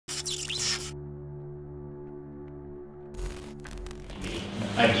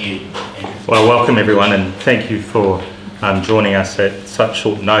Over to you, Andrew. Well, welcome everyone, and thank you for joining us at such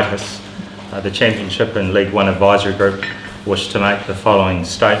short notice. The Championship and League One Advisory Group wish to make the following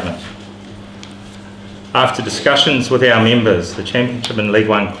statement. After discussions with our members, the Championship and League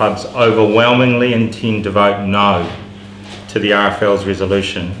One clubs overwhelmingly intend to vote no to the RFL's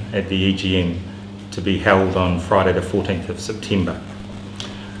resolution at the EGM to be held on Friday the 14th of September.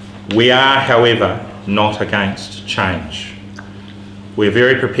 We are, however, not against change. We are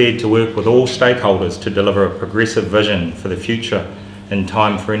very prepared to work with all stakeholders to deliver a progressive vision for the future in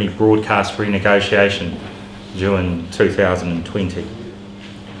time for any broadcast renegotiation due in 2020.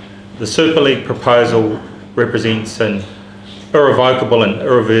 The Super League proposal represents an irrevocable and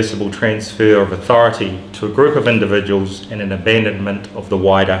irreversible transfer of authority to a group of individuals and an abandonment of the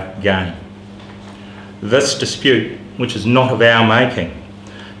wider game. This dispute, which is not of our making,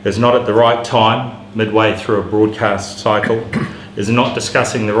 is not at the right time, midway through a broadcast cycle, is not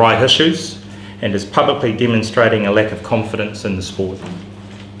discussing the right issues, and is publicly demonstrating a lack of confidence in the sport.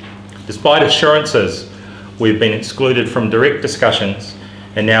 Despite assurances, we've been excluded from direct discussions,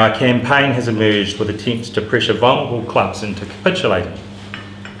 and now a campaign has emerged with attempts to pressure vulnerable clubs into capitulating.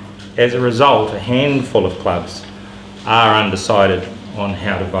 As a result, a handful of clubs are undecided on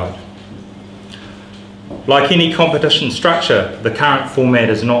how to vote. Like any competition structure, the current format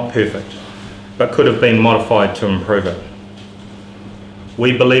is not perfect, but could have been modified to improve it.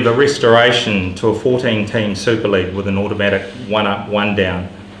 We believe a restoration to a 14-team Super League with an automatic one-up, one-down,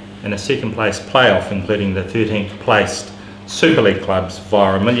 and a second-place playoff, including the 13th placed Super League clubs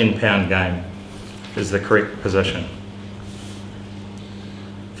via a £1 million game, is the correct position.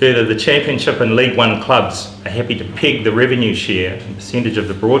 Further, the Championship and League One clubs are happy to peg the revenue share and percentage of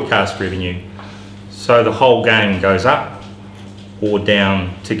the broadcast revenue so the whole game goes up or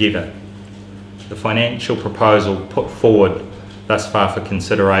down together. The financial proposal put forward thus far for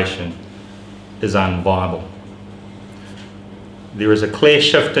consideration is unviable. There is a clear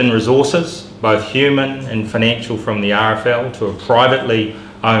shift in resources, both human and financial, from the RFL to a privately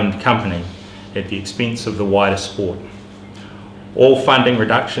owned company at the expense of the wider sport. All funding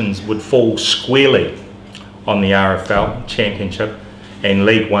reductions would fall squarely on the RFL, Championship and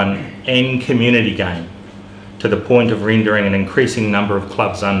League One and community game, to the point of rendering an increasing number of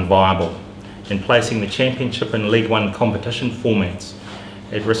clubs unviable and placing the Championship and League One competition formats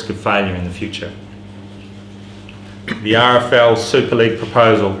at risk of failure in the future. The RFL Super League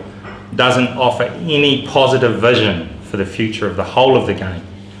proposal doesn't offer any positive vision for the future of the whole of the game.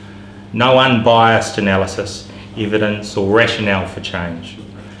 No unbiased analysis, evidence or rationale for change.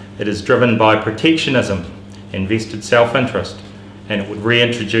 It is driven by protectionism and vested self-interest, and it would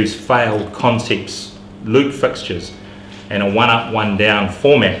reintroduce failed concepts, loop fixtures and a one-up, one-down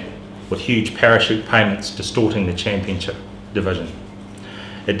format with huge parachute payments distorting the Championship division.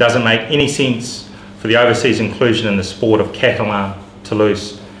 It doesn't make any sense for the overseas inclusion in the sport of Catalan,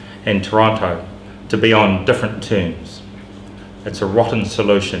 Toulouse and Toronto to be on different terms. It's a rotten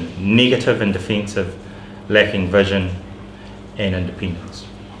solution, negative and defensive, lacking vision and independence.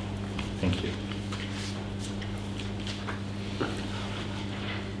 Thank you.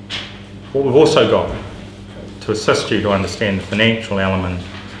 What we've also got to assist you to understand the financial element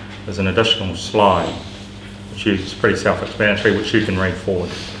is an additional slide, which is pretty self-explanatory, which you can read forward.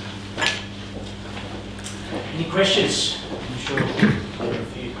 Any questions? I'm sure there are a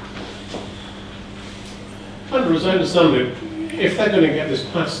few. Andrew, as I understand it, if they're going to get this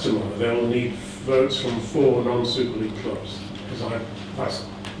passed tomorrow, they'll need votes from 4 non-Super League clubs, because that's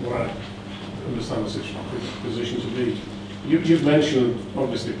what I understand the position to be. You've mentioned,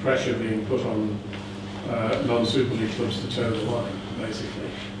 obviously, pressure being put on non-Super League clubs to toe the line,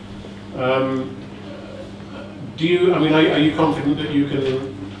 basically. Are you confident that you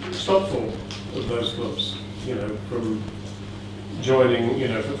can stop 4 of those clubs, from joining,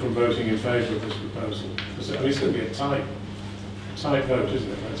 from voting in favour of this proposal? Because it's going to be a tight vote, isn't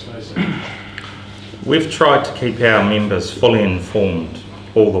it? Let's face it. We've tried to keep our members fully informed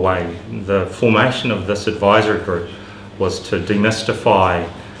all the way. The formation of this advisory group was to demystify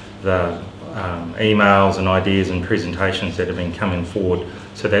the emails and ideas and presentations that have been coming forward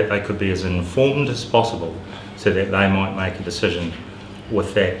so that they could be as informed as possible so that they might make a decision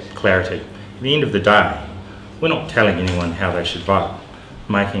with that clarity. At the end of the day, we're not telling anyone how they should vote,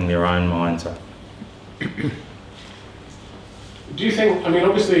 making their own minds up. Do you think,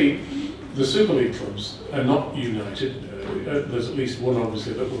 obviously the Super League clubs are not united. There's at least one,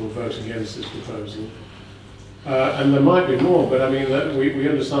 obviously, that will vote against this proposal. And there might be more, but we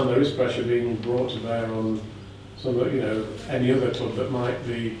understand there is pressure being brought to bear on some, any other club that might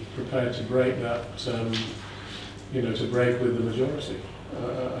be prepared to break that, to break with the majority.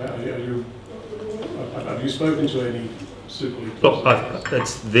 Have you spoken to any Super League? Look,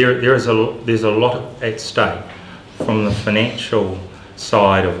 there's a lot at stake from the financial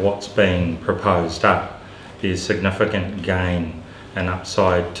side of what's being proposed up. There's significant gain and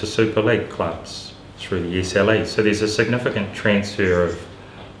upside to Super League clubs through the SLE. So there's a significant transfer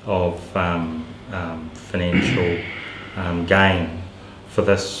of financial gain for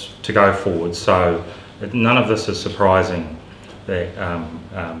this to go forward. So none of this is surprising that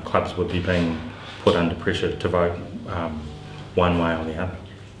clubs would be being put under pressure to vote one way or the other.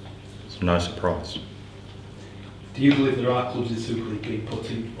 It's no surprise. Do you believe there are clubs in Super League being put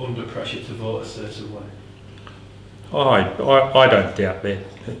under pressure to vote a certain way? I don't doubt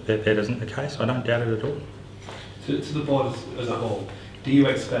that isn't the case. I don't doubt it at all. To the board as a whole, do you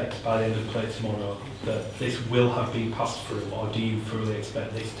expect by the end of play tomorrow that this will have been passed through, or do you fully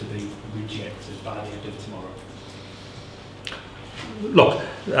expect this to be rejected by the end of tomorrow? Look,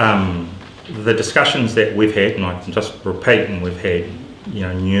 the discussions that we've had, and I'm just repeating, we've had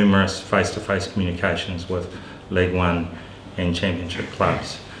numerous face-to-face communications with League One and Championship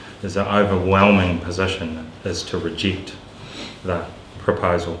clubs. There's an overwhelming position is to reject the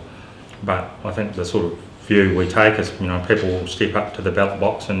proposal, but I think the sort of view we take is people will step up to the ballot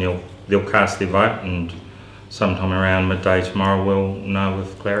box and they'll cast their vote, and sometime around midday tomorrow we'll know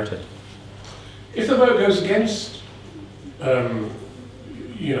with clarity. If the vote goes against what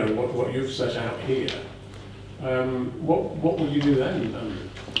you've set out here, what will you do then, Andrew?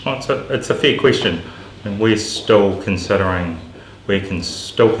 Oh, it's a fair question, and we're still considering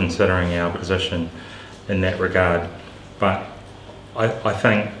our position in that regard. But I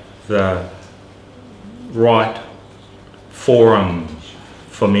think the right forum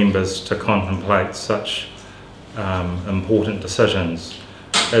for members to contemplate such important decisions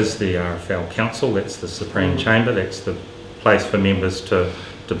is the RFL Council. That's the Supreme Chamber. That's the place for members to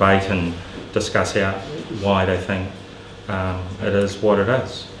debate and discuss out why they think it is what it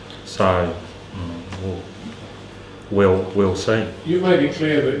is. So we'll see. You've made it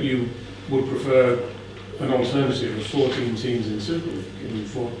clear that you would prefer an alternative of 14 teams in Super League and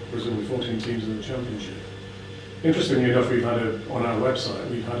presumably 14 teams in the Championship. Interestingly enough, on our website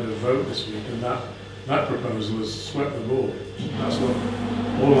we've had a vote this week, and that proposal has swept the board. That's what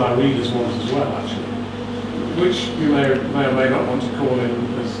all our readers want as well, actually, which you may or may not want to call in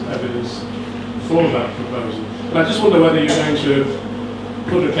as evidence for that proposal. But I just wonder whether you're going to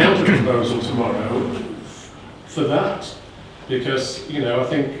put a counter proposal tomorrow for that, because I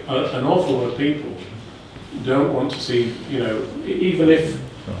think an awful lot of people don't want to see,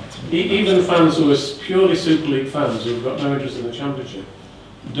 even fans who are purely Super League fans who've got no interest in the Championship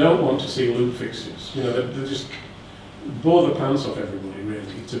don't want to see loop fixtures. They just bore the pants off everybody, really,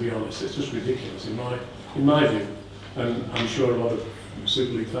 to be honest. It's just ridiculous in my view, and I'm sure a lot of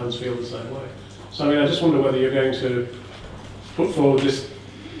Super League fans feel the same way. So I just wonder whether you're going to put forward this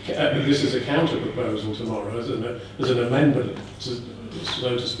as a counter proposal tomorrow, as an amendment,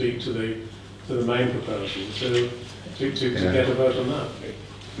 so to speak, to the main proposal, to get a vote on that.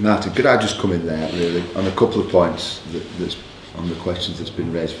 Martin, could I just come in there, really, on a couple of points that's on the questions that's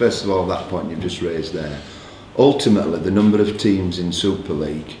been raised. First of all, that point you've just raised there. Ultimately, the number of teams in Super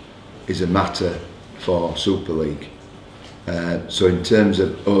League is a matter for Super League. So in terms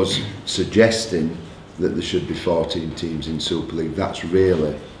of us suggesting that there should be 14 teams in Super League, that's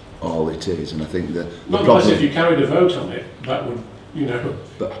really all it is. And I think that the problem, if you carried a vote on it, that would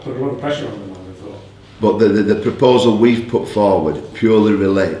put a lot of pressure on them, I would have thought. But the proposal we've put forward purely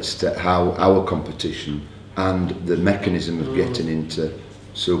relates to how our competition and the mechanism of getting into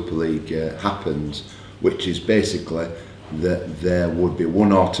Super League happens, which is basically that there would be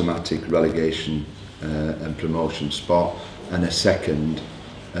one automatic relegation and promotion spot, and a second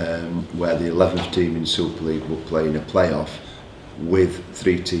where the 11th team in Super League will play in a playoff with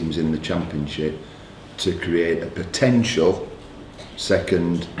 3 teams in the Championship to create a potential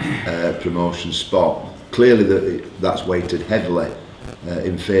second promotion spot. Clearly that's weighted heavily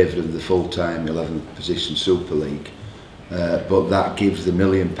in favour of the full-time 11th position Super League, but that gives the £1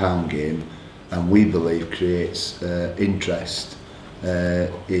 million game, and we believe creates interest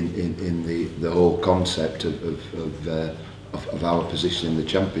in the whole concept of our position in the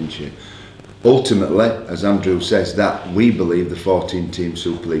Championship. Ultimately, as Andrew says, that we believe the 14-team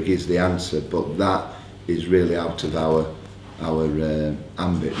Super League is the answer, but that is really out of our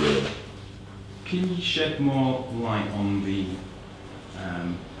ambit, really. Can you shed more light on the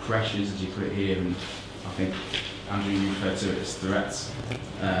pressures, as you put it here, and I think Andrew, you referred to it as threats,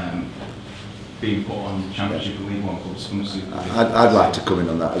 being put on Championship and League One clubs from Super League? I'd like to come in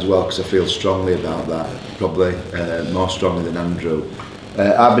on that as well, because I feel strongly about that, probably more strongly than Andrew.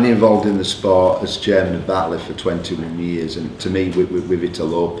 I've been involved in the sport as chairman of Batley for 21 years, and to me we've hit a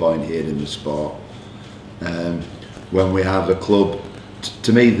low point here in the sport. When we have a club,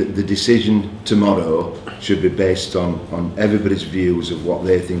 to me the decision tomorrow should be based on everybody's views of what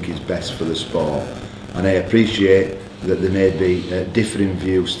they think is best for the sport. And I appreciate that there may be differing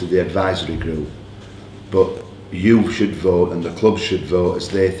views to the advisory group, but you should vote and the club should vote as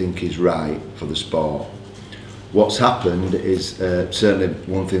they think is right for the sport. What's happened is, certainly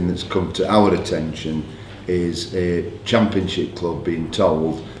one thing that's come to our attention, is a championship club being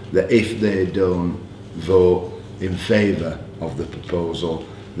told that if they don't vote in favour of the proposal,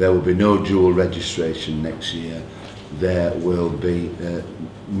 there will be no dual registration next year. There will be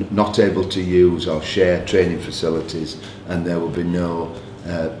not able to use or share training facilities, and there will be no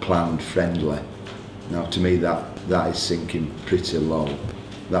planned friendly. Now, to me that is sinking pretty low.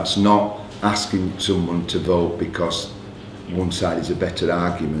 That's not asking someone to vote because one side is a better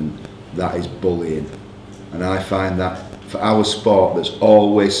argument. That is bullying. And I find that for our sport that's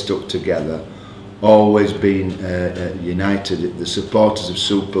always stuck together, always been united, the supporters of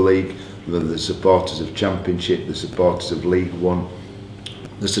Super League, the supporters of Championship, the supporters of League One,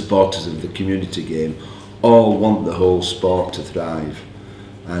 the supporters of the community game, all want the whole sport to thrive.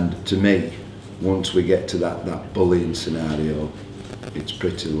 And to me, once we get to that bullying scenario, it's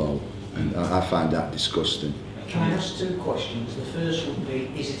pretty low. And I find that disgusting. Can I ask two questions? The first would be,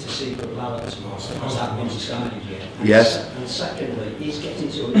 is it a secret ballot tomorrow? Has that been decided yet? And yes. And secondly, is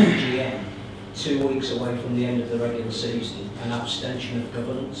getting to an EGM 2 weeks away from the end of the regular season an abstention of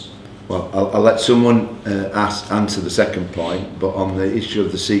governance? Well, I'll let someone answer the second point, but on the issue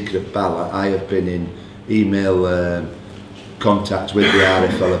of the secret ballot, I have been in email contact with the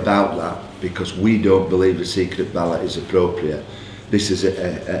RFL about that, because we don't believe a secret ballot is appropriate. This is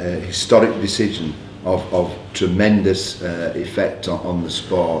a historic decision of tremendous effect on the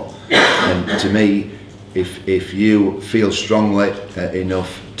sport, and to me, if you feel strongly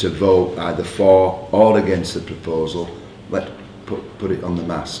enough to vote either for or against the proposal, let's put it on the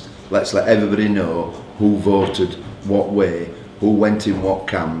mast. Let's let everybody know who voted what way, who went in what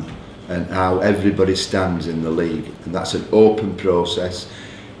camp, and how everybody stands in the league. And that's an open process.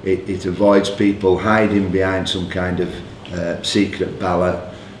 It avoids people hiding behind some kind of secret ballot,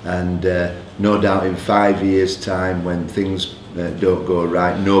 and no doubt in 5 years' time, when things don't go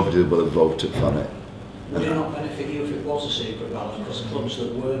right, nobody will have voted for it. Would it not benefit you if it was a secret ballot, because clubs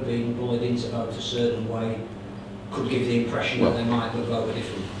that were being bullied into vote a certain way could give the impression that they might have voted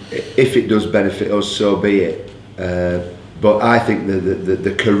differently? If it does benefit us, so be it. But I think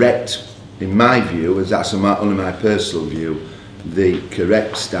the correct, in my view, as that's only my personal view, the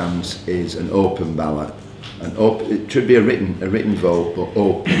correct stance is an open ballot. It should be a written vote, but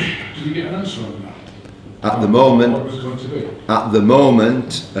open. Did you get an answer on that? At the moment, what was it going to be? At the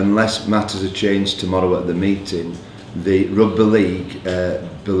moment, unless matters are changed tomorrow at the meeting, the Rugby League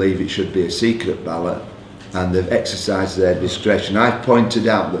believe it should be a secret ballot, and they've exercised their discretion. I've pointed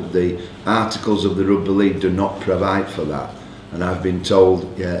out that the articles of the Rugby League do not provide for that, and I've been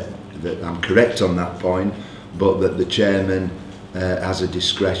told that I'm correct on that point, but that the chairman has a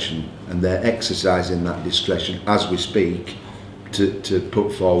discretion, and they're exercising that discretion as we speak to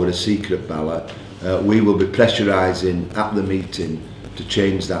put forward a secret ballot. We will be pressurising at the meeting to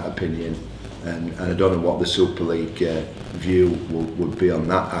change that opinion, and I don't know what the Super League view would be on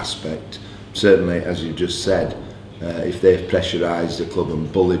that aspect. Certainly, as you just said, if they've pressurised a club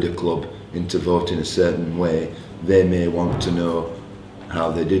and bullied a club into voting a certain way, they may want to know how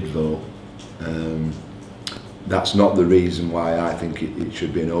they did vote. That's not the reason why I think it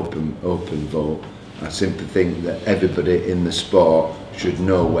should be an open vote. I simply think that everybody in the sport should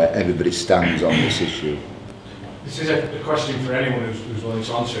know where everybody stands on this issue. This is a question for anyone who's willing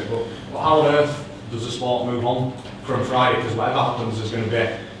to answer it, but how on earth does the sport move on from Friday? Because whatever happens, there's going to be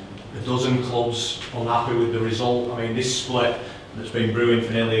a dozen clubs unhappy with the result. I mean, this split that's been brewing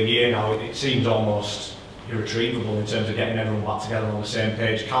for nearly a year now, it seems almost irretrievable in terms of getting everyone back together on the same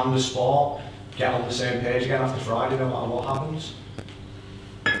page. Can the sport get on the same page again after Friday, no matter what happens?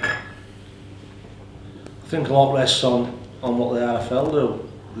 I think a lot rests on what the RFL do.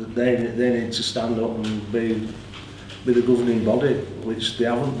 They need to stand up and be the governing body, which they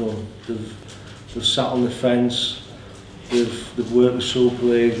haven't done. They've sat on the fence. They've worked with Super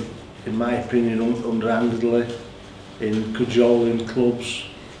League, in my opinion, underhandedly, in cajoling clubs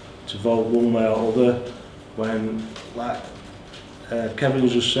to vote one way or other, when, like Kevin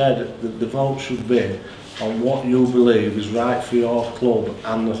just said, the vote should be on what you believe is right for your club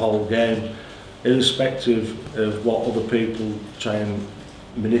and the whole game, irrespective of what other people try and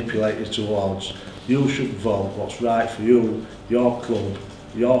manipulate you towards. You should vote what's right for you, your club,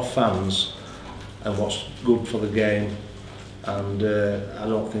 your fans, and what's good for the game. And I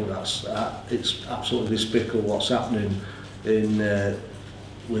don't think it's absolutely despicable what's happening in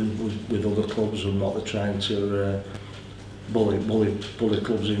with other clubs and what they're trying to bully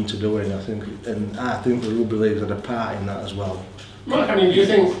clubs into doing. I think the rugby league had a part in that as well. Mark, I mean, do you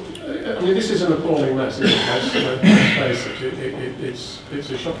think? I mean, this is an appalling mess. Isn't it? Let's face it, it's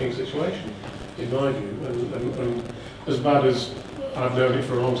a shocking situation, in my view, and as bad as I've known it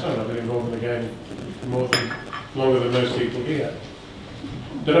for a long time. I've been involved in the game longer than most people here.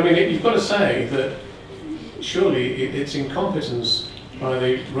 But I mean, you've got to say that surely it's incompetence by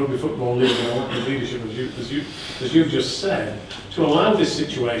the Rugby Football League and the leadership, as you've just said, to allow this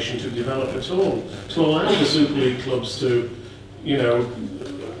situation to develop at all, to allow the Super League clubs to, you know,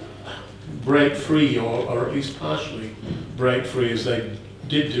 break free or at least partially break free as they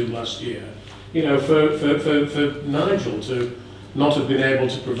did do last year. You know, for Nigel to not have been able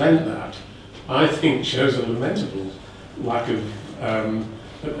to prevent that, I think shows a lamentable lack of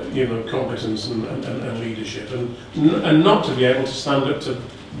you know, competence and leadership, and not to be able to stand up to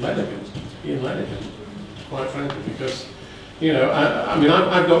Ian Lenigan, quite frankly, because, you know, I mean,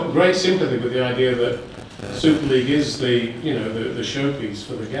 I've got great sympathy with the idea that Super League is the, you know, the showpiece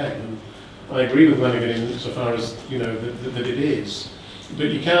for the game, and I agree with Lenigan insofar as, you know, that it is,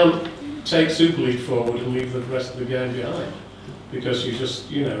 but you can't take Super League forward and leave the rest of the game behind, because you just,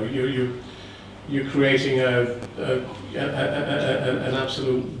 you know, you're creating an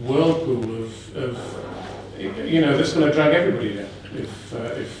absolute whirlpool of you know, that's going to drag everybody down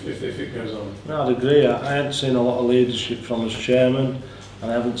if it goes on. No, I'd agree. I haven't seen a lot of leadership from his chairman,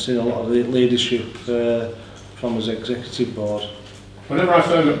 and I haven't seen a lot of leadership from his executive board. Whenever I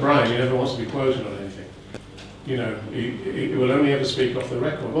phone up Brian, he never wants to be quoted on anything. You know, he will only ever speak off the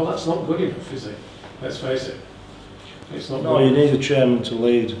record. Well, that's not good enough, is it? Let's face it. It's not. No, you need a chairman to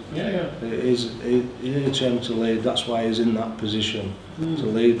lead. Yeah. You need a chairman to lead. That's why he's in that position, to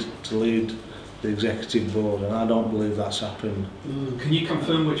lead the executive board, and I don't believe that's happened. Can you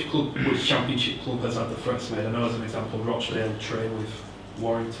confirm which championship club has had the threats made? I know, as an example, Rochdale train with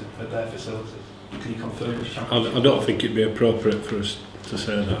Warrington at their facilities. Can you confirm which championship? I don't think it'd be appropriate for us to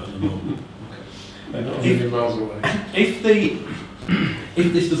say that at the moment. They're not 100 miles away.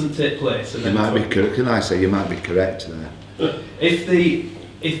 If this doesn't take place, and you might be correct. Can I say you might be correct there?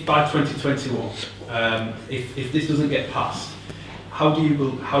 If by 2021, if this doesn't get passed, how do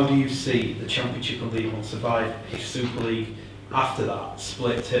you see the Championship and League One survive if Super League after that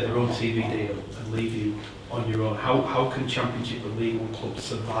split, take their own TV deal and leave you on your own? How can Championship and League One clubs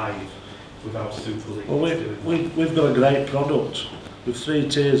survive without Super League? Well, we've got a great product with 3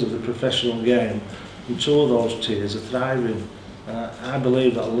 tiers of the professional game, and 2 of those tiers are thriving. I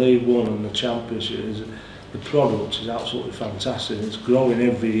believe that League One and the Championship the product is absolutely fantastic. It's growing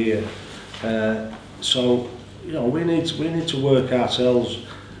every year. So, you know, we need to work ourselves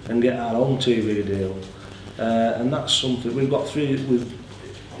and get our own TV deal, and that's something we've got 3.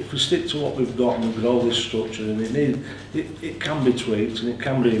 If we stick to what we've got and we grow this structure, and it can be tweaked and it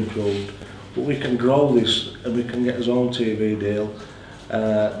can be improved, but we can grow this and we can get our own TV deal.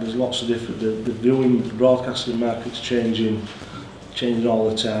 There's lots of different. The broadcasting market's changing all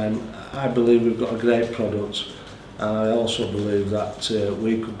the time. I believe we've got a great product, and I also believe that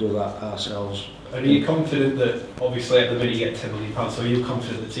we could do that ourselves. And are you confident that, obviously at the minute you get £10 million, so are you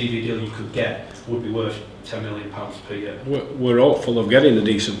confident the TV deal you could get would be worth £10 million per year? We're hopeful of getting a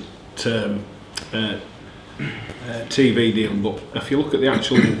decent TV deal, but if you look at the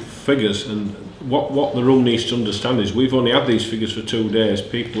actual figures, and what the room needs to understand is we've only had these figures for 2 days.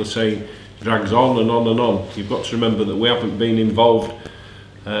 People are saying it drags on and on and on. You've got to remember that we haven't been involved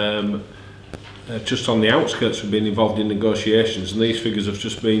just on the outskirts. We've been involved in negotiations, and these figures have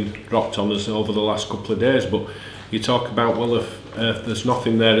just been dropped on us over the last couple of days. But you talk about, well, if there's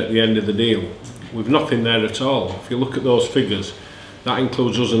nothing there at the end of the deal, we've nothing there at all. If you look at those figures, that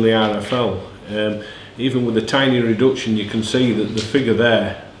includes us and the RFL. Even with a tiny reduction, you can see that the figure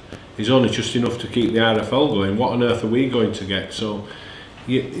there is only just enough to keep the RFL going. What on earth are we going to get? So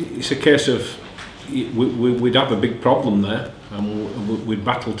it's a case of we'd have a big problem there, and we'd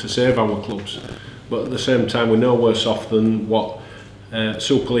battle to save our clubs, but at the same time we're no worse off than what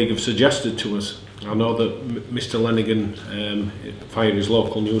Super League have suggested to us. I know that Mr Lenigan via his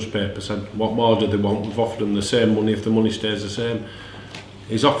local newspaper said, what more do they want? We've offered them the same money if the money stays the same.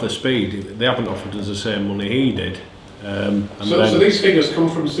 He's off the speed. They haven't offered us the same money he did. So these figures come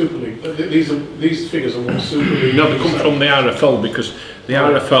from Super League. These figures are what Super League. No, they come from the RFL, because the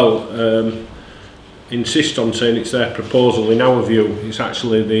RFL insist on saying it's their proposal. In our view, it's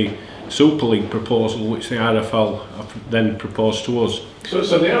actually the Super League proposal which the RFL have then proposed to us. So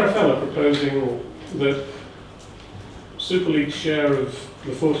the RFL are proposing that Super League's share of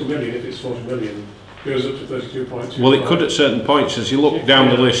the 40 million, if it's 40 million, goes up to 32.2. Well, it could at certain points. As you look down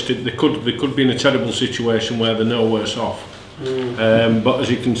the list, they could be in a terrible situation where they're no worse off. But as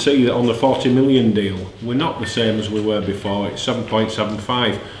you can see, on the 40 million deal, we're not the same as we were before. It's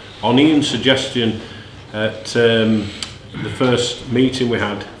 7.75. On Ian's suggestion at the first meeting we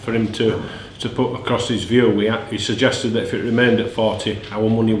had for him to put across his view, he suggested that if it remained at 40, our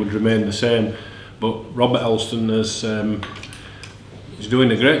money would remain the same. But Robert Elston is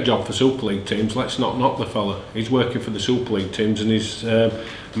doing a great job for Super League teams. Let's not knock the fella. He's working for the Super League teams and he's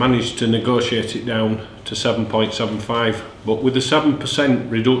managed to negotiate it down to 7.75. But with a 7%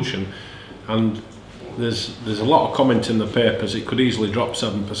 reduction, and there's a lot of comment in the papers, it could easily drop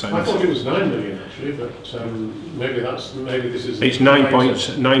 7%. I thought it was 9 million actually, but maybe this is. It's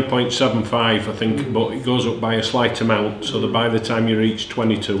 9.75, I think, but it goes up by a slight amount. So that by the time you reach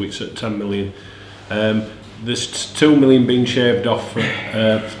 22, it's at 10 million. There's 2 million being shaved off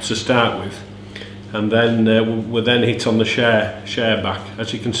to start with, and then we're then hit on the share back.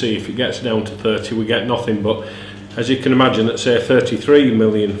 As you can see, if it gets down to 30, we get nothing. But as you can imagine, at say 33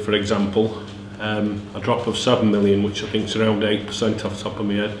 million, for example, a drop of 7 million, which I think is around 8% off the top of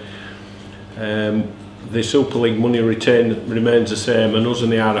my head. The Super League money remains the same, and us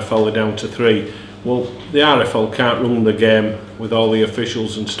and the RFL are down to 3. Well, the RFL can't run the game with all the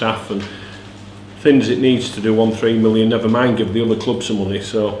officials and staff and things it needs to do on 3 million, never mind give the other clubs some money.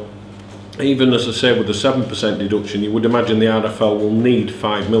 So even as I say, with the 7% deduction, you would imagine the RFL will need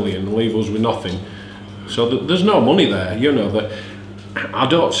 5 million and leave us with nothing. So there's no money there, you know. I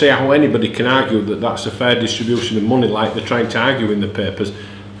don't see how anybody can argue that that's a fair distribution of money like they're trying to argue in the papers.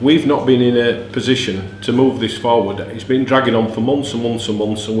 We've not been in a position to move this forward. It's been dragging on for months and months and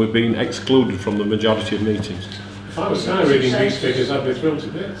months, and we've been excluded from the majority of meetings. If I was kind of reading these figures, I'd be thrilled to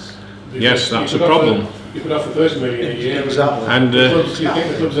bits. Yes, that's a problem. You could offer 30 million a year. Exactly. And you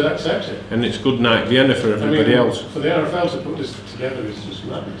think the clubs would accept it? And it's good night Vienna for everybody else. For the RFL to put this together is just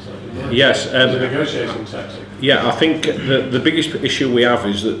madness. Yes. It's a negotiating tactic. Yeah, I think the biggest issue we have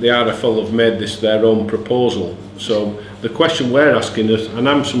is that the RFL have made this their own proposal. So the question we're asking is, and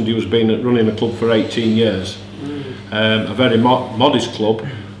I'm somebody who's been running a club for 18 years, a very modest club,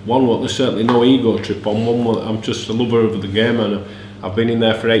 one where there's certainly no ego trip on, one where I'm just a lover of the game, and I've been in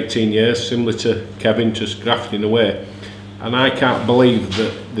there for 18 years, similar to Kevin, just grafting away. And I can't believe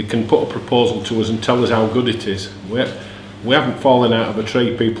that they can put a proposal to us and tell us how good it is. We haven't fallen out of a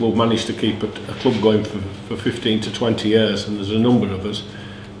tree, people who've managed to keep a club going for 15 to 20 years, and there's a number of us.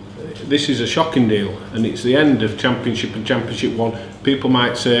 This is a shocking deal, and it's the end of Championship and Championship 1. People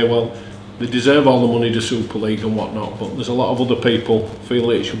might say, well, they deserve all the money to Super League and whatnot, but there's a lot of other people feel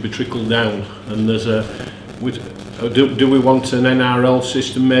that it should be trickled down, and there's do we want an NRL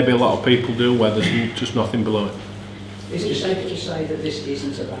system? Maybe a lot of people do, where there's just nothing below it. Is it safe to say that this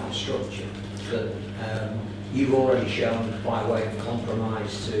isn't about structure? That you've already shown by way of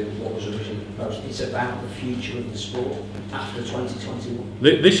compromise to what was originally proposed, it's about the future of the sport after 2021?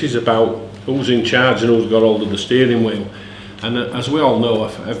 This is about who's in charge and who's got hold of the steering wheel. And as we all know,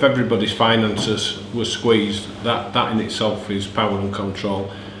 if everybody's finances were squeezed, that in itself is power and control.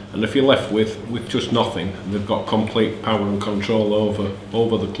 And if you're left with just nothing, they've got complete power and control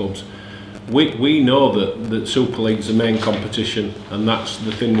over the clubs. We know that Super League's the main competition, and that's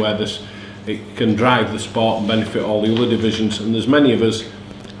the thing where it can drive the sport and benefit all the other divisions. And there's many of us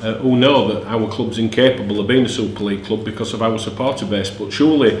who know that our club's incapable of being a Super League club because of our supporter base. But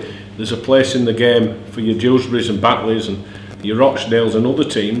surely there's a place in the game for your Dewsburys and Battlers and your Rochdales and other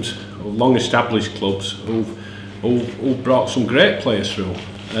teams, long-established clubs who've brought some great players through.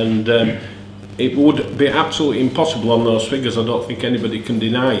 And it would be absolutely impossible on those figures. I don't think anybody can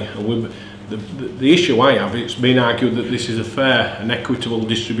deny. And the issue I have, it's been argued that this is a fair and equitable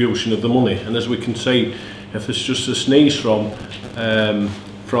distribution of the money. And as we can see, if there's just a sneeze from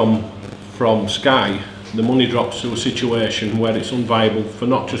Sky, the money drops to a situation where it's unviable for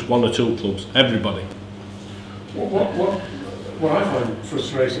not just one or two clubs, everybody. What I find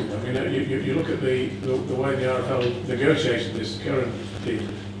frustrating, I mean, you look at the way the RFL negotiated this current deal,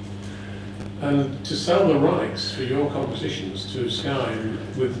 and to sell the rights for your competitions to Sky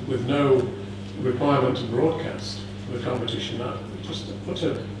with no requirement to broadcast the competition, that just what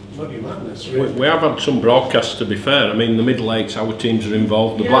a bloody madness. Really. We have had some broadcasts, to be fair. I mean, the middle eights, our teams are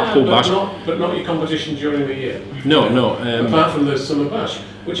involved. The Blackpool Bash, but not your competition during the year. No. Apart from the Summer Bash,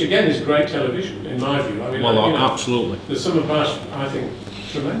 which again is great television in my view. I mean, well, absolutely. The Summer Bash, I think,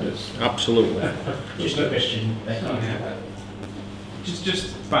 tremendous. Absolutely. Just a question.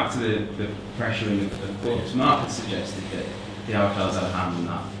 Just back to the pressuring of clubs. Mark has suggested that the RFL's had a hand in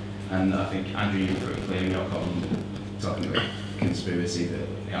that, and I think Andrew, you were pretty clear in your column talking about conspiracy,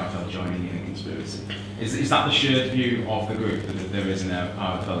 that the RFL joining in a conspiracy. Is that the shared view of the group, that there is an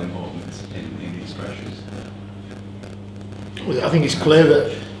RFL involvement in these pressures? Well, I think it's clear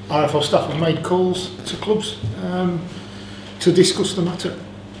that RFL staff have made calls to clubs to discuss the matter,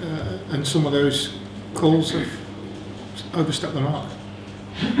 and some of those calls have overstepped the mark.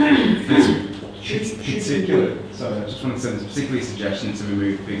 Sorry, I just want to say there's particularly a suggestion to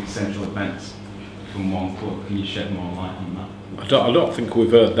remove big central events from one club. Can you shed more light on that? I don't think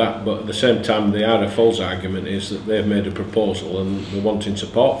we've heard that, but at the same time the RFL's argument is that they've made a proposal and they're wanting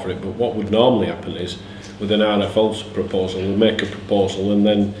support for it. But what would normally happen is, with an RFL's proposal, we'll make a proposal and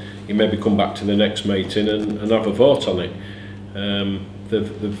then you maybe come back to the next meeting and have a vote on it.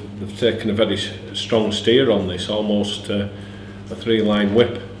 They've taken a very strong steer on this, almost a three-line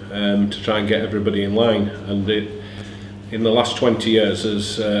whip, to try and get everybody in line. And in the last 20 years,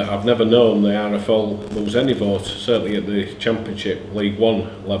 I've never known the RFL lose any vote, certainly at the Championship League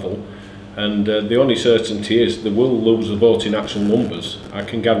One level. And the only certainty is they will lose a vote in actual numbers. I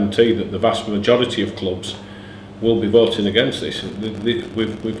can guarantee that the vast majority of clubs will be voting against this.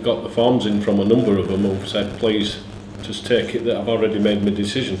 We've got the forms in from a number of them who've said, please just take it that I've already made my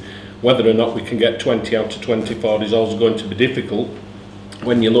decision. Whether or not we can get 20 out of 24 is always going to be difficult.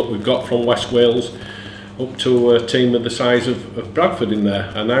 When you look, we've got from West Wales up to a team of the size of Bradford in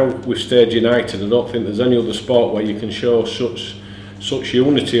there, and now with Stage United, I don't think there's any other sport where you can show such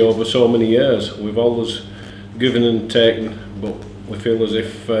unity over so many years. We've always given and taken, but we feel as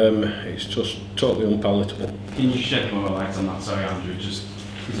if it's just totally unpalatable. Can you shed more light on that? Sorry, Andrew, just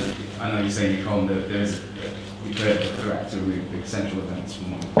because I know you're saying you call them, there is we've heard the threat to remove big central events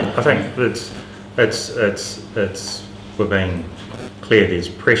from one. I think we're being clear. There's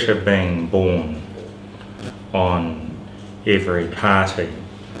pressure being borne on every party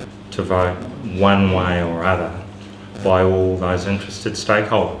to vote one way or other by all those interested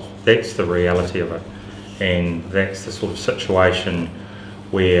stakeholders. That's the reality of it, and that's the sort of situation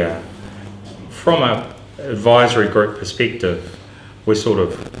where, from an advisory group perspective,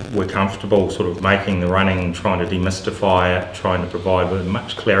 we're comfortable sort of making the running, trying to demystify it, trying to provide with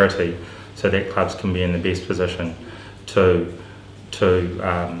much clarity so that clubs can be in the best position to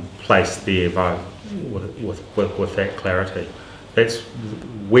place their vote with that clarity.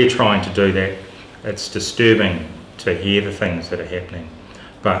 We're trying to do that. It's disturbing to hear the things that are happening,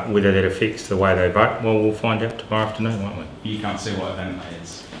 but whether that affects the way they vote, well, we'll find out tomorrow afternoon, won't we? You can't say what event that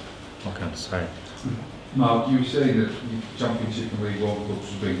is. I can't say. Mark, you were saying that the Championship and League One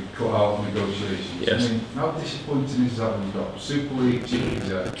clubs have been cut out of negotiations. Yes. I mean, how disappointing is that when you've got Super League Chief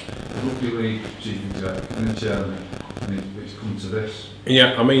Exec, Rugby League Chief Exec, and the Chairman, and it's come to this?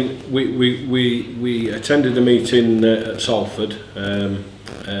 Yeah, I mean, we attended a meeting at Salford.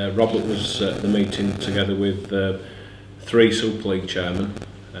 Robert was at the meeting together with 3 Super League chairmen.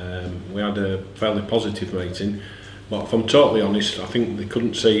 We had a fairly positive meeting, but if I'm totally honest, I think they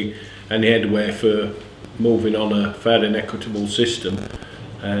couldn't see any headway for moving on a fair and equitable system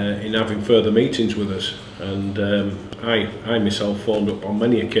in having further meetings with us. And I myself phoned up on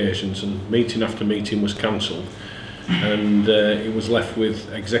many occasions, and meeting after meeting was cancelled. And it was left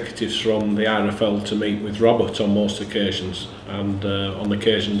with executives from the RFL to meet with Robert on most occasions. And on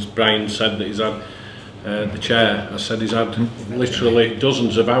occasions, Brian said that he's had, the chair has said he's had literally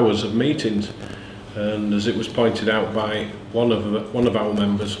dozens of hours of meetings. And as it was pointed out by one of our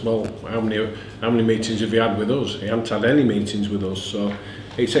members, well, how many meetings have you had with us? He hadn't had any meetings with us. So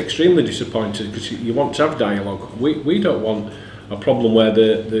it's extremely disappointing, because you want to have dialogue. We don't want a problem where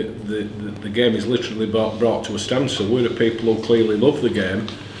the game is literally brought to a standstill. We're the people who clearly love the game,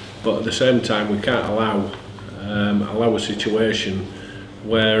 but at the same time we can't allow a situation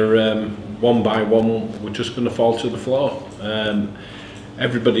where one by one we're just going to fall to the floor.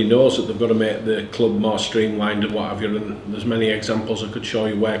 Everybody knows that they've got to make the club more streamlined and what have you, and there's many examples I could show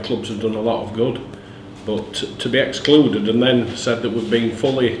you where clubs have done a lot of good, but to be excluded and then said that we've been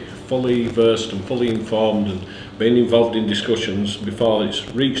fully versed and fully informed and been involved in discussions before it's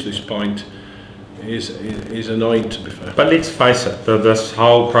reached this point is annoying, to be fair. But let's face it, this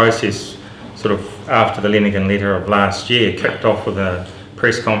whole process, sort of after the Lenigan letter of last year, kicked off with a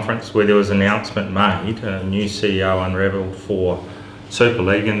press conference where there was an announcement made, a new CEO unravelled for Super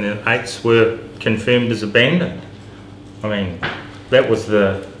League, and the 8s were confirmed as abandoned. I mean, that was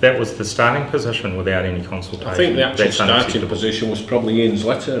the starting position without any consultation. I think the actual starting position was probably Ian's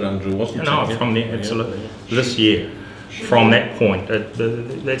letter, Andrew, wasn't it? No, from the absolutely this year. from that point.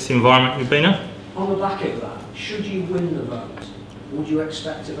 That's the environment we've been in. On the back of that, should you win the vote, would you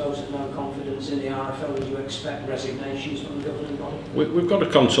expect a vote of no confidence in the RFL? Would you expect resignations from the governing body? We've got to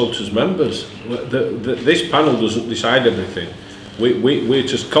consult as members. This panel doesn't decide everything. We're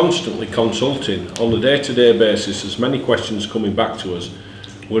just constantly consulting on a day-to-day basis. There's many questions coming back to us.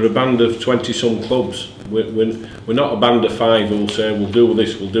 We're a band of 20-some clubs. We're not a band of 5 who'll say, we'll do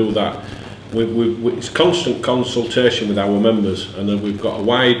this, we'll do that. It's constant consultation with our members, and we've got a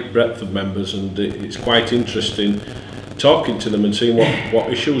wide breadth of members, and it's quite interesting talking to them and seeing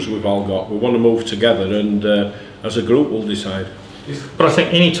what issues we've all got. We want to move together, and as a group we'll decide. But I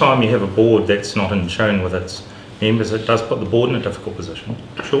think any time you have a board that's not in tune with its members, it does put the board in a difficult position.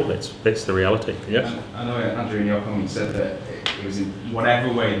 Sure, that's the reality. Yeah. I know, Andrew, in your comment, you said that it was in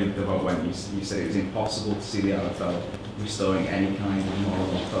whatever way the vote went. You said it was impossible to see the RFL restoring any kind of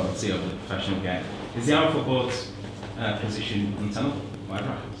moral authority over the professional game. Is the RFL board's position untenable?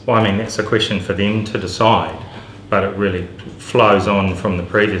 Well, I mean, that's a question for them to decide, but it really flows on from the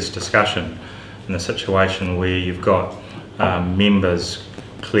previous discussion in the situation where you've got members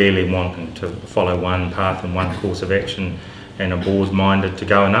clearly wanting to follow one path and one course of action, and a board minded to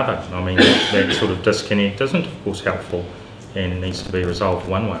go another. I mean, that sort of disconnect isn't, of course, helpful, and it needs to be resolved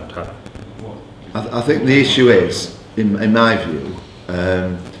one way or t'other. I think the issue is, in my view,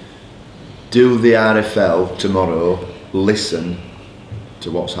 do the RFL tomorrow listen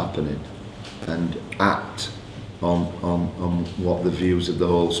to what's happening and act on what the views of the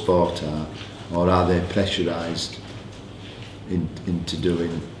whole sport are, or are they pressurised into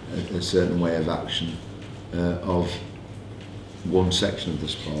doing a certain way of action of one section of the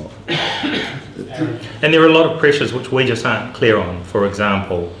sport? And there are a lot of pressures which we just aren't clear on. For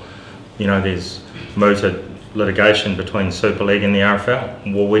example, you know, there's mooted litigation between Super League and the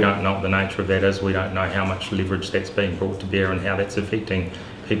RFL. Well, we don't know what the nature of that is. We don't know how much leverage that's being brought to bear and how that's affecting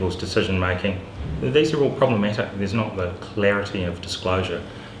people's decision making. These are all problematic. There's not the clarity of disclosure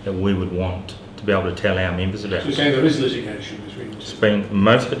that we would want to be able to tell our members about. So you're saying there is litigation between the two? It's been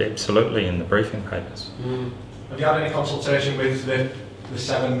mooted absolutely in the briefing papers. Have you had any consultation with the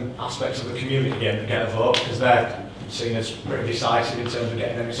 7 aspects of the community that get a vote? Because they're seen as pretty decisive in terms of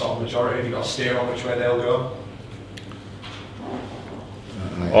getting any sort of majority. Have you got a steer on which way they'll go?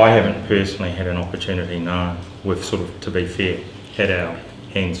 I haven't personally had an opportunity, no. We've sort of, to be fair, had our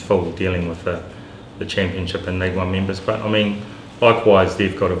hands full dealing with the Championship and League One members, but I mean, likewise,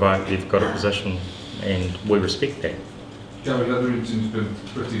 they've got a vote, they've got a position, and we respect that. Gary Hetherington's been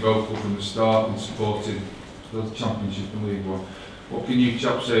pretty vocal from the start in supporting the Championship and League One. What can you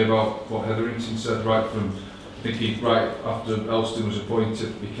chaps say about what Hetherington said right from, I think he, right after Elston was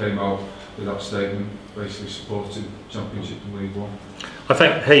appointed, he came out with that statement, basically supporting Championship and League One? I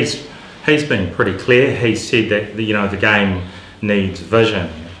think he's been pretty clear. He said that the game needs vision,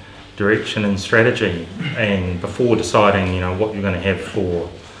 direction and strategy, and before deciding what you're going to have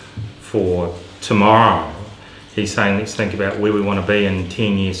for tomorrow, he's saying let's think about where we want to be in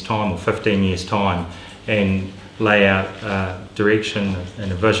 10 years time or 15 years time and lay out direction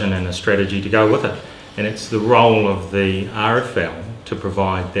and a vision and a strategy to go with it. And it's the role of the RFL to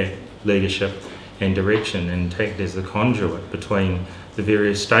provide that leadership and direction and act as the conduit between the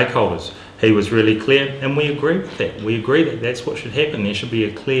various stakeholders. He was really clear, and we agree with that. We agree that that's what should happen. There should be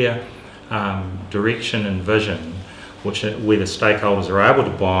a clear direction and vision where the stakeholders are able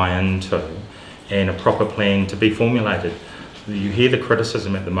to buy into, and a proper plan to be formulated. You hear the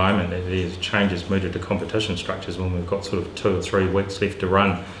criticism at the moment that there's changes mooted to competition structures when we've got sort of 2 or 3 weeks left to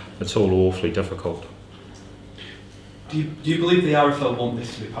run. It's all awfully difficult. Do you believe the RFL want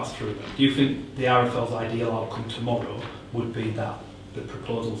this to be passed through then? Do you think the RFL's ideal outcome tomorrow would be that the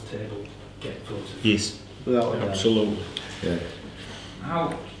proposals table get voted? Yes. Absolutely. Yeah.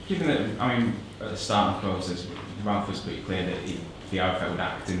 How, given that, I mean, at the start of the process, Ralph was pretty clear that the RFL would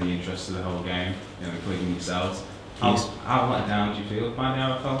act in the interest of the whole game, including yourselves. Yes. How let down do you feel by the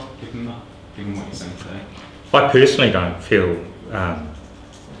RFL, given what you're saying today? I personally don't feel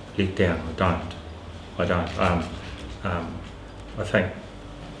let down. I don't. I think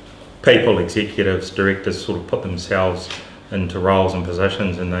people, executives, directors sort of put themselves into roles and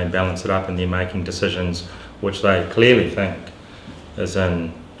positions, and they balance it up, and they're making decisions which they clearly think is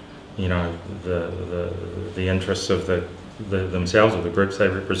in the interests of themselves or the groups they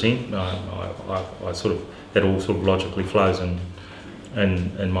represent. I sort of, that all sort of logically flows in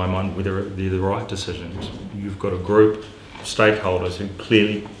my mind whether they're the right decisions. You've got a group of stakeholders who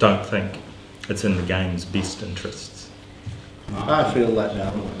clearly don't think it's in the game's best interests. I feel let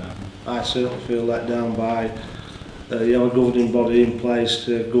down. I certainly feel let down by a governing body in place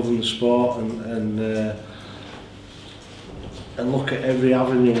to govern the sport, and and look at every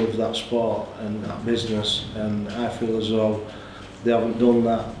avenue of that sport and that business, and I feel as though they haven't done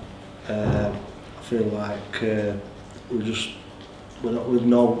that. I feel like we're not with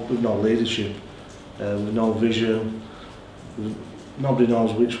no leadership, with no vision. Nobody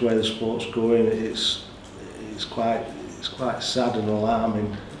knows which way the sport's going. It's quite sad and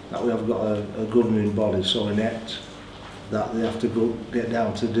alarming that we have got a governing body so inept that they have to get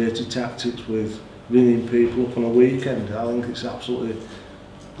down to dirty tactics with ringing people up on a weekend. I think it's absolutely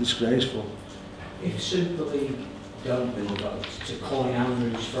disgraceful. If Super League don't win the vote, to coin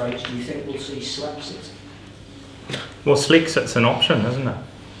Andrew's phrase, do you think we'll see Slexit? Well, Slexit's an option, isn't it?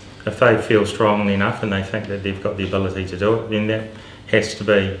 If they feel strongly enough and they think that they've got the ability to do it, then that has to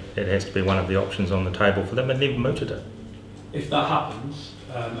be one of the options on the table for them, and they've mooted it. If that happens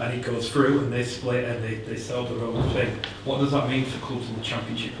and it goes through and they split and they sell their own thing, what does that mean for clubs in the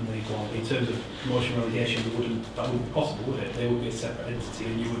Championship and League One? In terms of promotion relegation, that wouldn't be possible, would it? They would be a separate entity,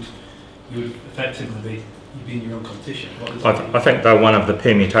 and you would effectively be in your own competition. I think though one of the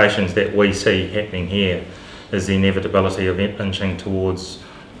permutations that we see happening here is the inevitability of inching towards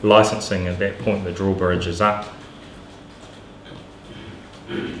licensing. At that point, the drawbridge is up.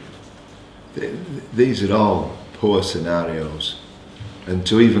 These are all poor scenarios, and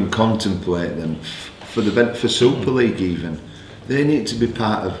to even contemplate them for Super League, even they need to be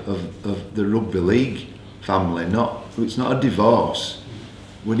part of the rugby league family. It's not a divorce.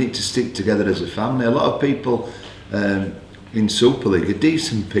 We need to stick together as a family. A lot of people in Super League are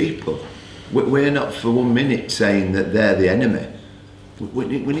decent people. We're not for 1 minute saying that they're the enemy. We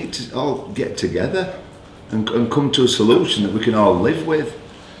need to all get together and come to a solution that we can all live with.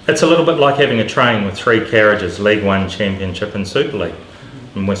 It's a little bit like having a train with 3 carriages, League One, Championship and Super League.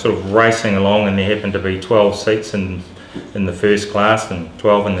 And we're sort of racing along, and there happen to be 12 seats in the first class and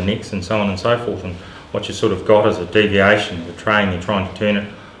 12 in the next, and so on and so forth. And what you sort of got is a deviation of the train. You're trying to turn it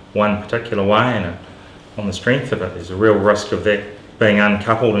one particular way, and on the strength of it, there's a real risk of that being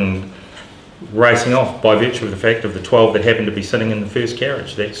uncoupled and racing off by virtue of the fact of the 12 that happen to be sitting in the first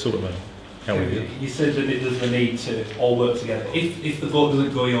carriage. That's sort of how we do. You said that there's the need to all work together. If the vote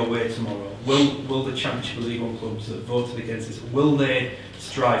doesn't go your way tomorrow, will the Championship and League One clubs that voted against this, will they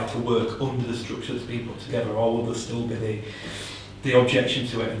strive to work under the structure that's been put together, or will there still be the objection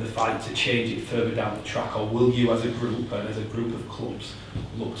to it and the fight to change it further down the track, or will you as a group and as a group of clubs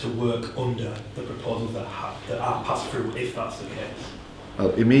look to work under the proposals that are passed through, if that's the case?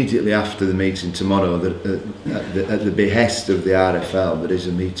 Well, immediately after the meeting tomorrow, at the behest of the RFL, there is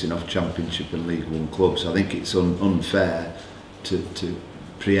a meeting of Championship and League One clubs. I think it's unfair to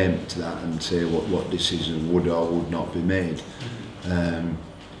preempt that and say what decision would or would not be made.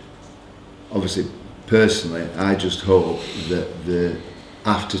 Obviously, personally, I just hope that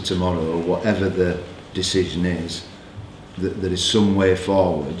after tomorrow, whatever the decision is, that there is some way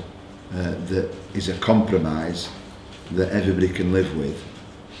forward that is a compromise that everybody can live with,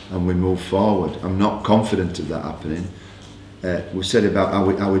 and we move forward. I'm not confident of that happening. We said about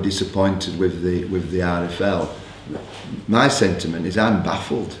how we're disappointed with the RFL. My sentiment is I'm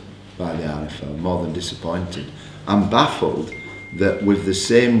baffled by the RFL, more than disappointed. I'm baffled that with the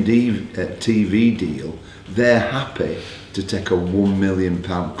same TV deal, they're happy to take a £1 million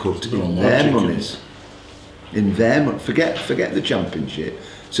cut in their monies. In their forget the Championship.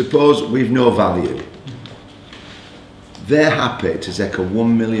 Suppose we've no value. They're happy to take a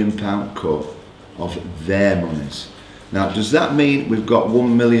 £1 million cut of their monies. Now, does that mean we've got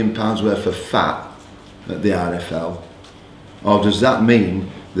 £1 million worth of fat at the RFL? Or does that mean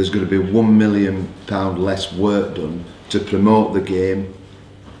there's going to be £1 million less work done to promote the game,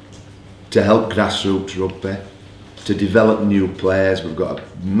 to help grassroots rugby, to develop new players? We've got a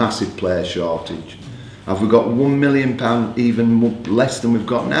massive player shortage. Have we got £1 million even less than we've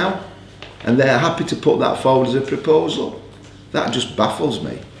got now? And they're happy to put that forward as a proposal. That just baffles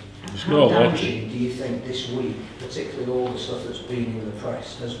me. How damaging do you think this week, particularly all the stuff that's been in the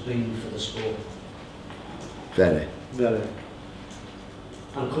press, has been for the sport? Very. Very.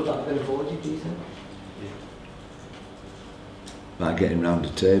 And could that have been avoided, do you think? Like getting round a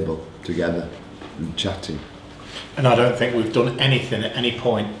table together and chatting. And I don't think we've done anything at any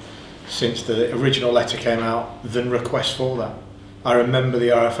point since the original letter came out than request for that. I remember the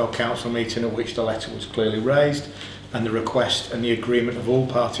RFL Council meeting at which the letter was clearly raised, and the request and the agreement of all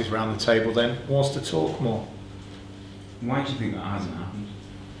parties around the table then was to talk more. Why do you think that hasn't happened?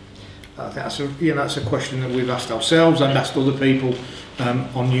 I think that's a question that we've asked ourselves and asked other people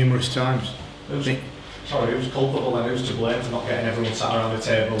on numerous times. Who's culpable and who's to blame for not getting everyone sat around the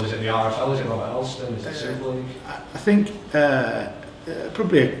table? Is it the RFL? Is it Robert Elston? Is it Super League? I think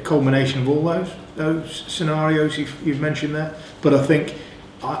probably a culmination of all those scenarios you've mentioned there. But I think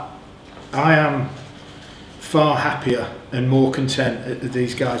I am far happier and more content that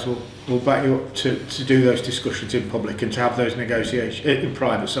these guys will back you up to do those discussions in public and to have those negotiations in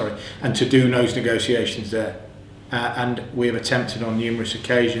private, sorry, and to do those negotiations there. And we have attempted on numerous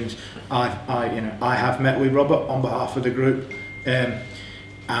occasions. I have met with Robert on behalf of the group,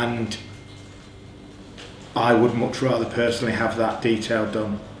 and I would much rather personally have that detail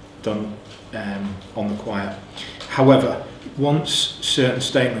done on the quiet. However, once certain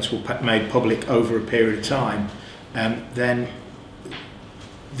statements were made public over a period of time, then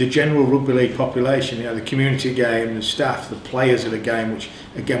the general rugby league population, the community game, the staff, the players of the game, which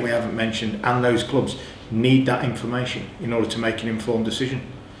again we haven't mentioned, and those clubs need that information in order to make an informed decision.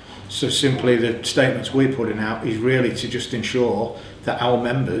 So simply the statements we're putting out is really to just ensure that our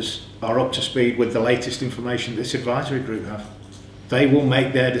members are up to speed with the latest information this advisory group have. They will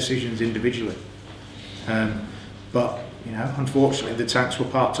make their decisions individually. But unfortunately the tanks were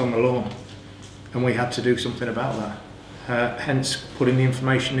parked on the lawn and we had to do something about that. Hence putting the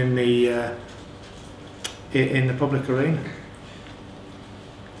information in the public arena.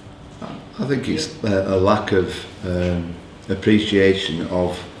 I think it's a lack of appreciation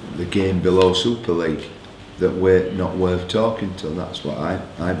of the game below Super League that we're not worth talking to. That's what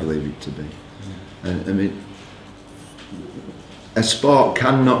I believe it to be. And I mean, a sport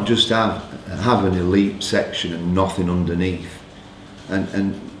cannot just have an elite section and nothing underneath,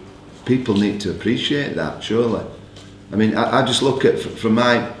 and people need to appreciate that, surely. I mean, I just look at, from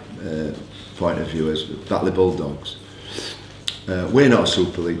my point of view as Batley Bulldogs, we're not a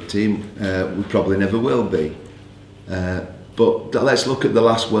Super League team, we probably never will be, but let's look at the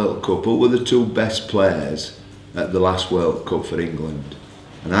last World Cup. Who were the two best players at the last World Cup for England?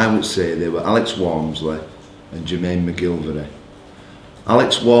 And I would say they were Alex Walmsley and Jermaine McGilvery.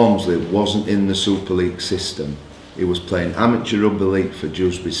 Alex Walmsley wasn't in the Super League system. He was playing amateur rugby league for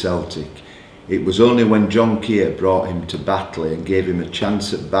Dewsbury Celtic. It was only when John Keir brought him to Batley and gave him a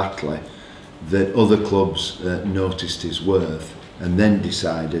chance at Batley that other clubs noticed his worth, and then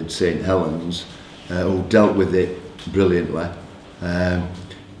decided St Helens, who dealt with it brilliantly,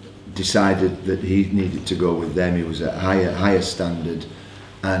 decided that he needed to go with them. He was at higher standard,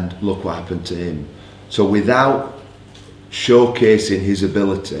 and look what happened to him. So without showcasing his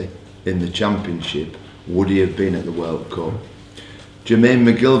ability in the Championship, would he have been at the World Cup? Jermaine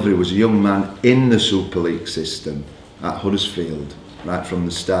McGilvery was a young man in the Super League system at Huddersfield right from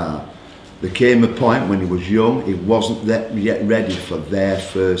the start. There came a point when he was young, he wasn't yet ready for their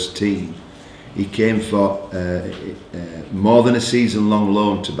first team. He came for more than a season-long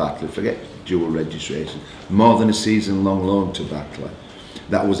loan to Batley, forget dual registration, more than a season-long loan to Batley.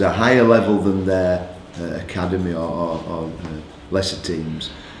 That was a higher level than their academy or lesser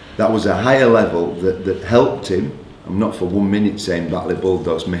teams. That was a higher level that helped him. I'm not for 1 minute saying Batley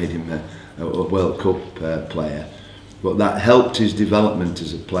Bulldogs made him a World Cup player, but that helped his development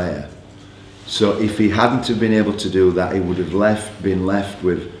as a player. So if he hadn't have been able to do that, he would have been left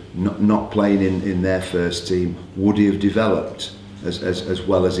with not playing in their first team. Would he have developed as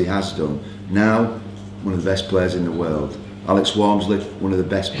well as he has done? Now, one of the best players in the world. Alex Walmsley, one of the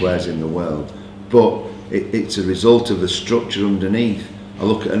best players in the world. But it's a result of the structure underneath. I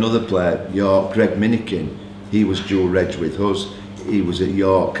look at another player, York, Greg Minikin. He was dual reg with us. He was at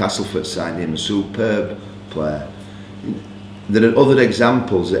York. Castleford signed him, a superb player. There are other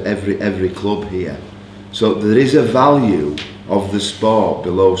examples at every club here. So there is a value of the sport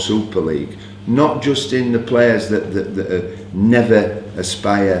below Super League, not just in the players that never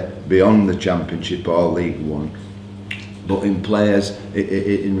aspire beyond the Championship or League One, but in players,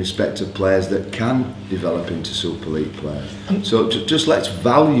 in respect of players that can develop into Super League players. So just let's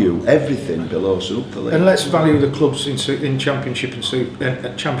value everything below Super League. And let's value the clubs in Championship and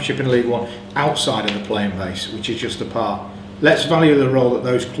Championship and League One outside of the playing base, which is just a part. Let's value the role that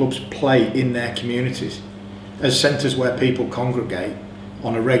those clubs play in their communities as centres where people congregate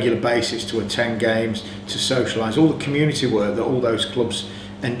on a regular basis to attend games, to socialise, all the community work that all those clubs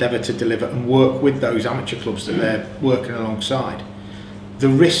endeavour to deliver and work with those amateur clubs that they're working alongside. The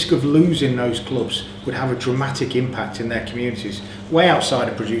risk of losing those clubs would have a dramatic impact in their communities, way outside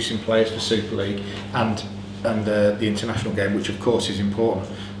of producing players for Super League and the international game, which of course is important.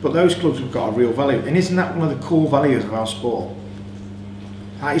 But those clubs have got a real value, and isn't that one of the core values of our sport?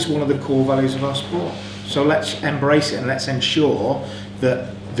 That is one of the core values of our sport. So let's embrace it and let's ensure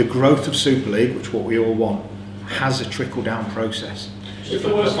that the growth of Super League, which is what we all want, has a trickle-down process. If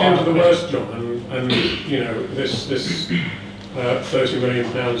the worst came to the worst, John, and you know this £30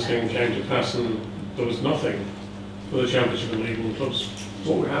 million thing came to pass and there was nothing, for the Championship and League One clubs,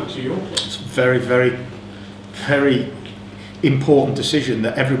 what would happen to your club? It's a very, very, very important decision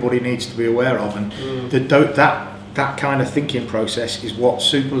that everybody needs to be aware of, and that kind of thinking process is what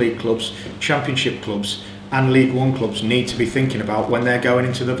Super League clubs, Championship clubs and League One clubs need to be thinking about when they're going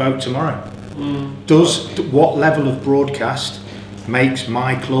into the vote tomorrow. What level of broadcast makes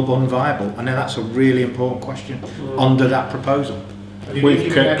my club unviable? I know that's a really important question under that proposal.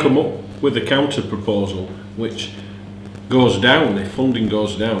 We've come up with a counter proposal which goes down if funding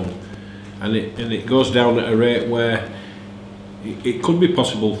goes down, and it goes down at a rate where it could be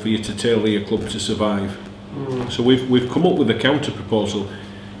possible for you to tailor your club to survive. So we've come up with a counter proposal.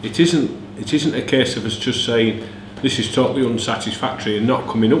 It isn't a case of us just saying this is totally unsatisfactory and not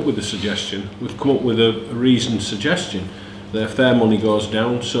coming up with a suggestion. We've come up with a reasoned suggestion that if their money goes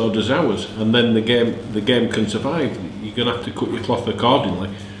down, so does ours, and then the game can survive. You're going to have to cut your cloth accordingly,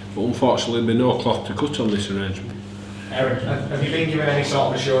 but unfortunately there'll be no cloth to cut on this arrangement. Aaron, have you been given any sort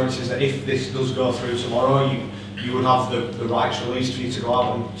of assurances that if this does go through tomorrow, you would have the rights released for you to go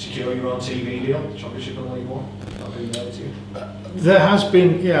out and secure your own TV deal, Championship and League One? That been there to you? There has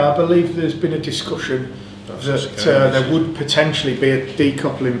been, I believe there's been a discussion that there would potentially be a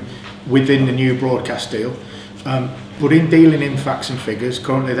decoupling within the new broadcast deal, but in dealing in facts and figures,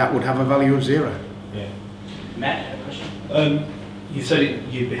 currently that would have a value of 0. Yeah. Matt, a question? You said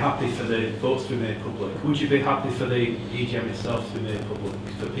you'd be happy for the votes to be made public. Would you be happy for the EGM itself to be made public,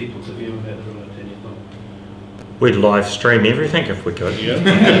 for people to view and make their own opinion? We'd live stream everything if we could. Yeah.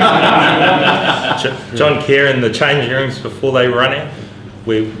 John Kerr in the changing rooms before they run out.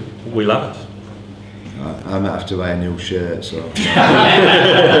 We love it. I might have to buy a new shirt, so.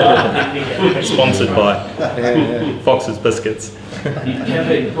 Sponsored by Fox's Biscuits.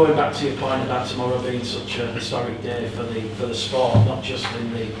 Kevin, going back to your point about tomorrow being such a historic day for the sport, not just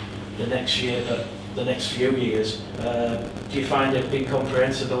in the next year, but the next few years, do you find it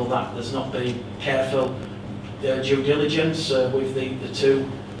incomprehensible that there's not been careful due diligence with the two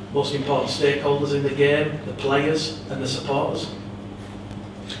most important stakeholders in the game, the players and the supporters?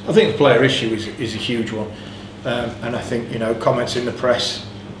 I think the player issue is a huge one, and I think comments in the press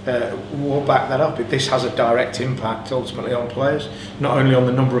will back that up. This has a direct impact ultimately on players, not only on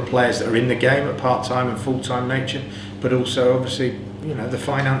the number of players that are in the game at part-time and full-time nature, but also obviously the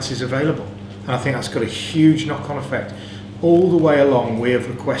finances available, and I think that's got a huge knock-on effect. All the way along we have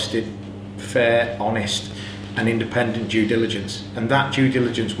requested fair, honest and independent due diligence, and that due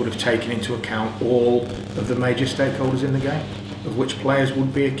diligence would have taken into account all of the major stakeholders in the game, of which players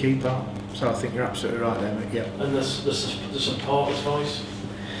would be a key part. So I think you're absolutely right there, mate. Yeah. And the supporters' voice?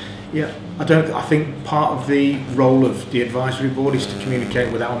 Yeah, I think part of the role of the advisory board is to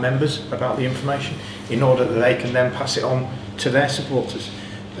communicate with our members about the information in order that they can then pass it on to their supporters.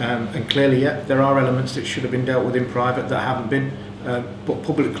 And clearly, there are elements that should have been dealt with in private that haven't been, but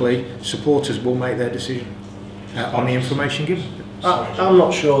publicly, supporters will make their decision on the information given. I'm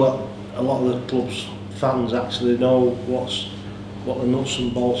not sure that a lot of the club's fans actually know what the nuts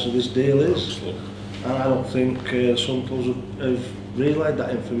and bolts of this deal is, and I don't think some clubs have relayed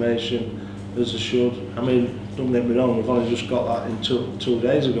that information as they should. I mean, don't get me wrong, we've only just got that in two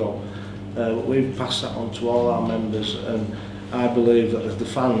days ago, but we've passed that on to all our members, and I believe that the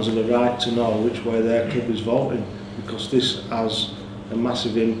fans have the right to know which way their club is voting, because this has a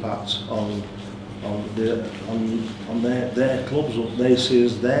massive impact on their clubs, what they see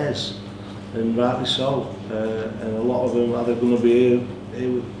as theirs, and rightly so. And a lot of them are going to be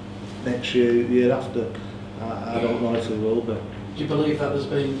here next year, year after. I don't know if they will be. Do you believe that there's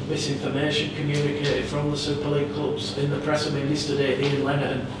been misinformation communicated from the Super League clubs in the press? I mean, yesterday Ian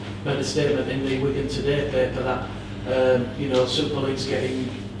Lennon made a statement in the Wigan Today paper that Super League's getting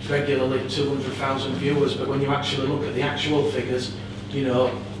regularly 200,000 viewers, but when you actually look at the actual figures,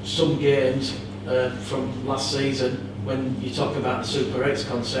 some games from last season, when you talk about the Super 8s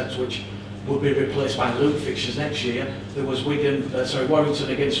concept, which would be replaced by Luke fixtures next year, there was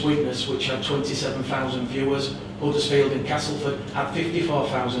Warrington against Widnes, which had 27,000 viewers. Huddersfield and Castleford had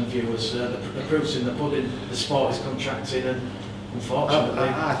 54,000 viewers. The proof's in the pudding. The sport is contracting, and unfortunately,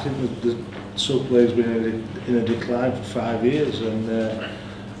 I think the Super League's been in a decline for 5 years, and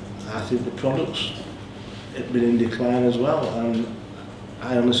I think the product's been in decline as well. And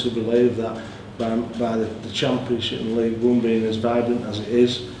I honestly believe that by the Championship and League One being as vibrant as it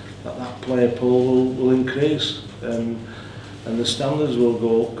is, that player pool will increase, and the standards will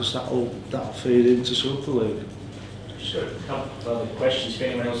go up, because that'll feed into Super League. Just got a couple of other questions. If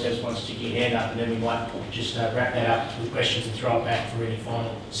anyone else wants to stick your hand up, and then we might just wrap that up with questions and throw it back for any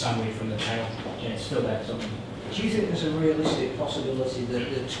final summary from the panel. Yeah, still have something. Do you think there's a realistic possibility that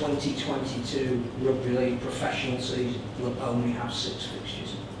the 2022 Rugby League professional season will only have 6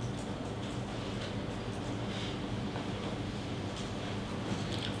 fixtures?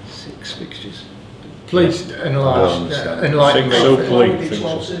 Six fixtures. Please enlarge. Enlighten me. Super League Maybe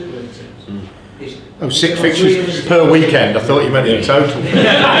 12 fixtures. Super League teams. Oh, 6 fixtures per weekend. I thought you meant in total.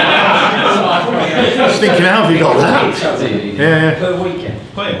 I was thinking, how have you got that? Yeah. Per weekend.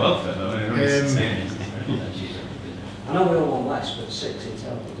 Quite well for though. I know we all want less, but 6 in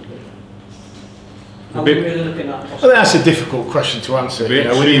total is a bit. A Are bit- we really looking at I think that's a difficult question to answer. Bit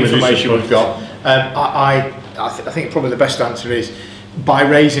You know, with the extremely information we've got, I think probably the best answer is by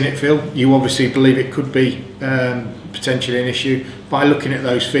raising it, Phil. You obviously believe it could be potentially an issue. By looking at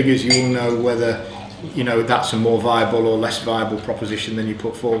those figures, you will know whether that's a more viable or less viable proposition than you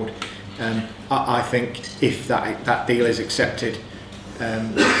put forward. I think if that deal is accepted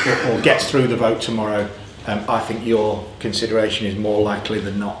or gets through the vote tomorrow, I think your consideration is more likely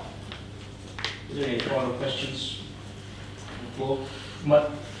than not. Is there any final questions on the floor? Might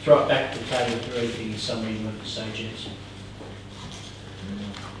throw it back to table 3 for your summary of the stages.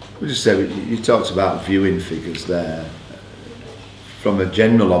 We'll just say, you talked about viewing figures there. From a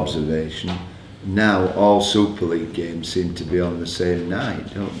general observation, now all Super League games seem to be on the same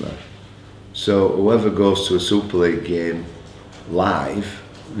night, don't they? So whoever goes to a Super League game live,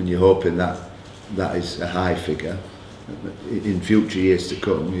 and you're hoping that is a high figure, in future years to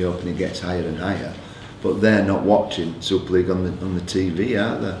come, you're hoping it gets higher and higher, but they're not watching Super League on the TV,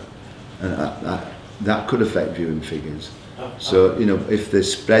 are they? And that could affect viewing figures. So, if they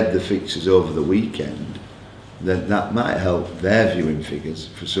spread the fixtures over the weekend, then that might help their viewing figures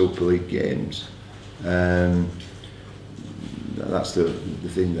for Super League games. That's the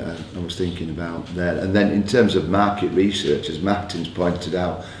thing that I was thinking about there. And then in terms of market research, as Martin's pointed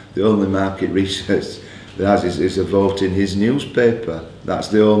out, the only market research that is a vote in his newspaper. That's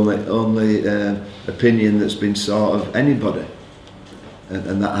the only opinion that's been sought of anybody.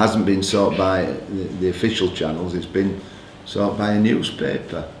 And that hasn't been sought by the official channels, it's been sought by a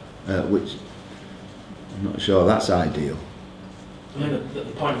newspaper, which I'm not sure that's ideal. I mean, the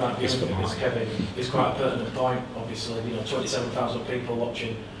point about viewing figures, Kevin, is quite a pertinent point. Obviously, 27,000 people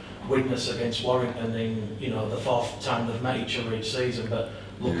watching Widnes against Warrington in, the 4th time they've met each other each season. But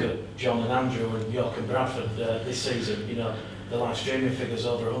look at John and Andrew and York and Bradford this season. The live streaming figures,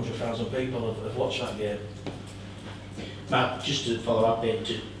 over 100,000 people have watched that game. Mark, just to follow up then,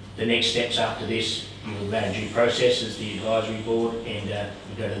 to the next steps after this, you will go due process as the advisory board, and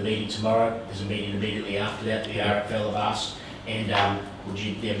you go to the meeting tomorrow. There's a meeting immediately after that, the RFL have asked, and would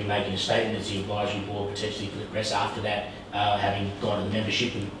you then be making a statement as the advisory board potentially for the press after that, having gone to the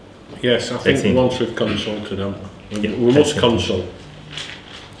membership? Yes, I think once we've consulted them, we must consult.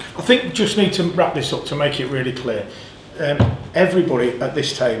 I think we just need to wrap this up to make it really clear. Everybody at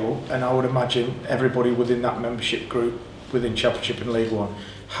this table, and I would imagine everybody within that membership group within Championship and League One,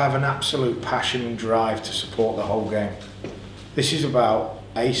 have an absolute passion and drive to support the whole game. This is about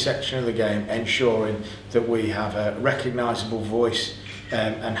a section of the game ensuring that we have a recognisable voice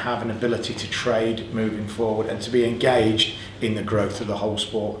and have an ability to trade moving forward and to be engaged in the growth of the whole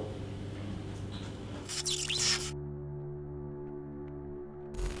sport.